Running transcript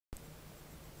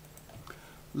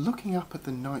Looking up at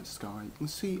the night sky, you can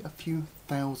see a few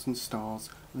thousand stars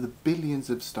of the billions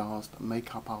of stars that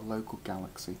make up our local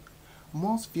galaxy. And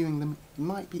whilst viewing them, it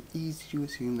might be easy to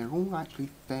assume they're all actually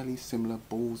fairly similar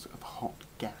balls of hot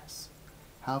gas.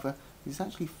 However, this is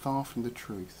actually far from the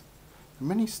truth. There are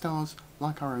many stars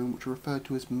like our own which are referred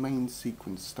to as main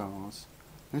sequence stars.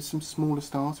 There are some smaller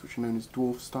stars which are known as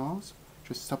dwarf stars,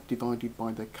 which are subdivided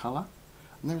by their colour,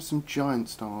 and there are some giant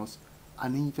stars,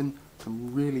 and even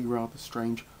some really rather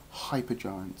strange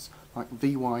hypergiants like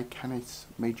VY Canis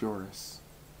Majoris.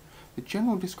 The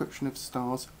general description of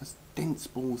stars as dense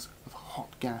balls of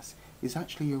hot gas is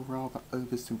actually a rather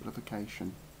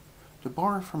oversimplification. To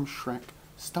borrow from Shrek,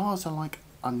 stars are like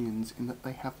onions in that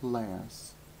they have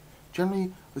layers.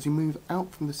 Generally, as you move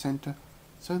out from the centre,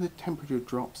 so the temperature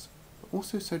drops, but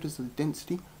also so does the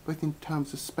density, both in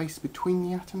terms of space between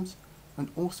the atoms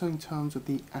and also in terms of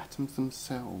the atoms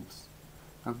themselves.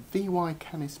 Now, VY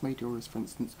Canis Majoris, for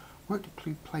instance, were it to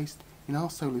be placed in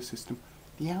our solar system,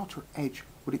 the outer edge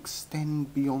would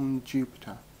extend beyond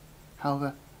Jupiter.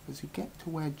 However, as you get to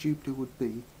where Jupiter would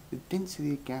be, the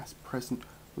density of gas present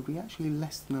would be actually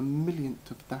less than a millionth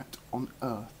of that on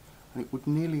Earth, and it would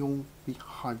nearly all be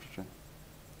hydrogen.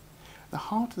 The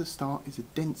heart of the star is a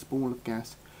dense ball of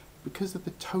gas. Because of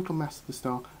the total mass of the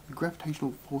star, the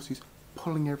gravitational forces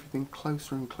pulling everything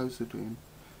closer and closer to him.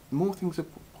 The more things are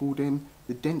pulled in,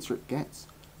 the denser it gets.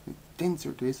 The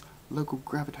denser it is, local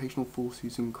gravitational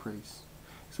forces increase.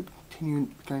 This would continue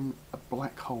and become a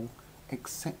black hole,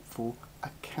 except for a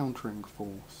countering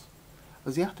force.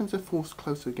 As the atoms are forced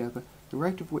closer together, the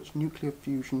rate at which nuclear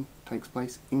fusion takes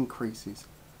place increases.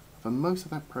 For most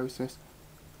of that process,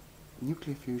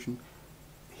 nuclear fusion,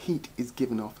 heat is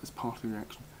given off as part of the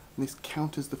reaction, and this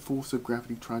counters the force of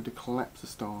gravity trying to collapse the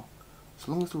star. As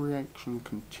long as the reaction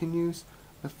continues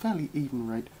at a fairly even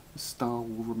rate, the star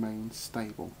will remain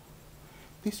stable.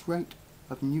 This rate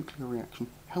of nuclear reaction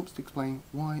helps to explain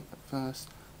why, at first,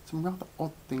 some rather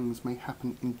odd things may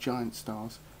happen in giant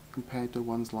stars compared to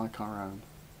ones like our own.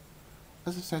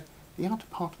 As I said, the outer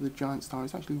part of the giant star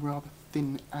is actually rather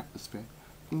thin atmosphere,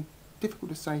 and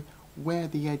difficult to say where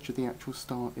the edge of the actual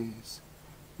star is.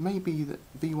 It may be that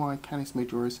VY Canis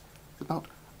Majoris is about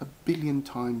 1 billion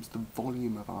times the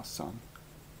volume of our Sun,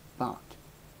 but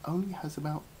only has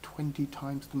about 20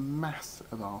 times the mass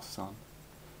of our Sun.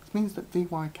 This means that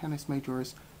VY Canis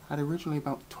Majoris had originally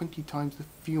about 20 times the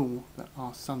fuel that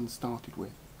our Sun started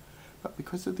with, but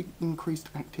because of the increased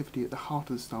activity at the heart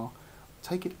of the star, it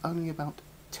will take it only about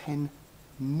 10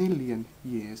 million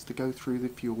years to go through the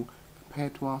fuel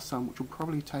compared to our Sun, which will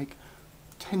probably take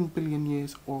 10 billion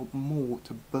years or more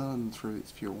to burn through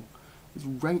its fuel. This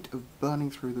rate of burning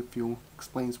through the fuel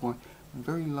explains why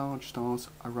very large stars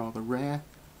are rather rare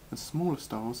and smaller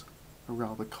stars are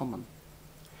rather common.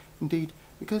 Indeed,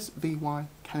 because VY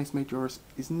Canis Majoris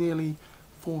is nearly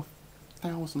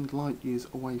 4,000 light years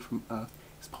away from Earth,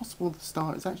 it's possible the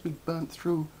star has actually burnt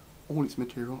through all its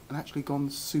material and actually gone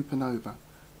supernova,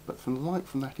 but the light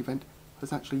from that event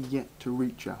has actually yet to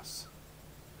reach us.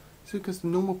 So because the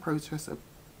normal process of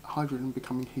hydrogen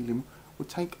becoming helium would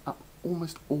take up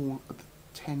almost all of the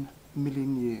 10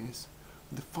 million years,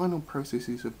 with the final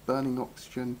processes of burning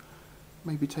oxygen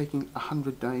maybe taking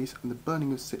 100 days and the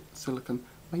burning of silicon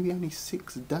maybe only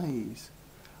 6 days.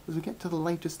 As we get to the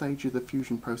later stage of the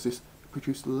fusion process, we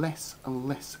produce less and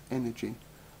less energy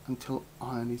until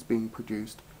iron is being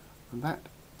produced, and that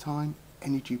time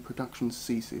energy production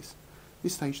ceases. At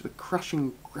this stage, the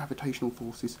crushing gravitational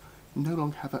forces no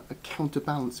longer have a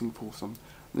counterbalancing force on,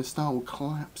 and the star will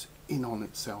collapse in on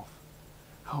itself.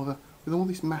 However, with all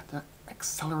this matter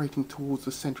accelerating towards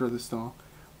the centre of the star,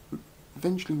 we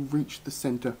eventually reach the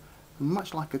centre, and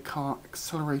much like a car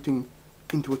accelerating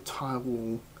into a tyre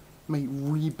wall, may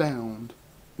rebound,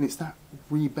 and it's that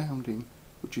rebounding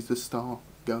which is the star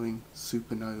going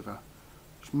supernova,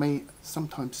 which may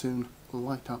sometime soon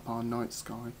light up our night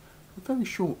sky for a very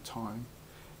short time.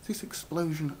 It's this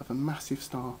explosion of a massive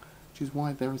star which is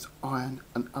why there is iron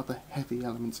and other heavy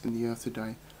elements in the Earth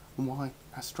today, and why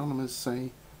astronomers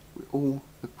say we're all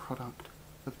the product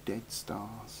of dead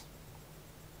stars.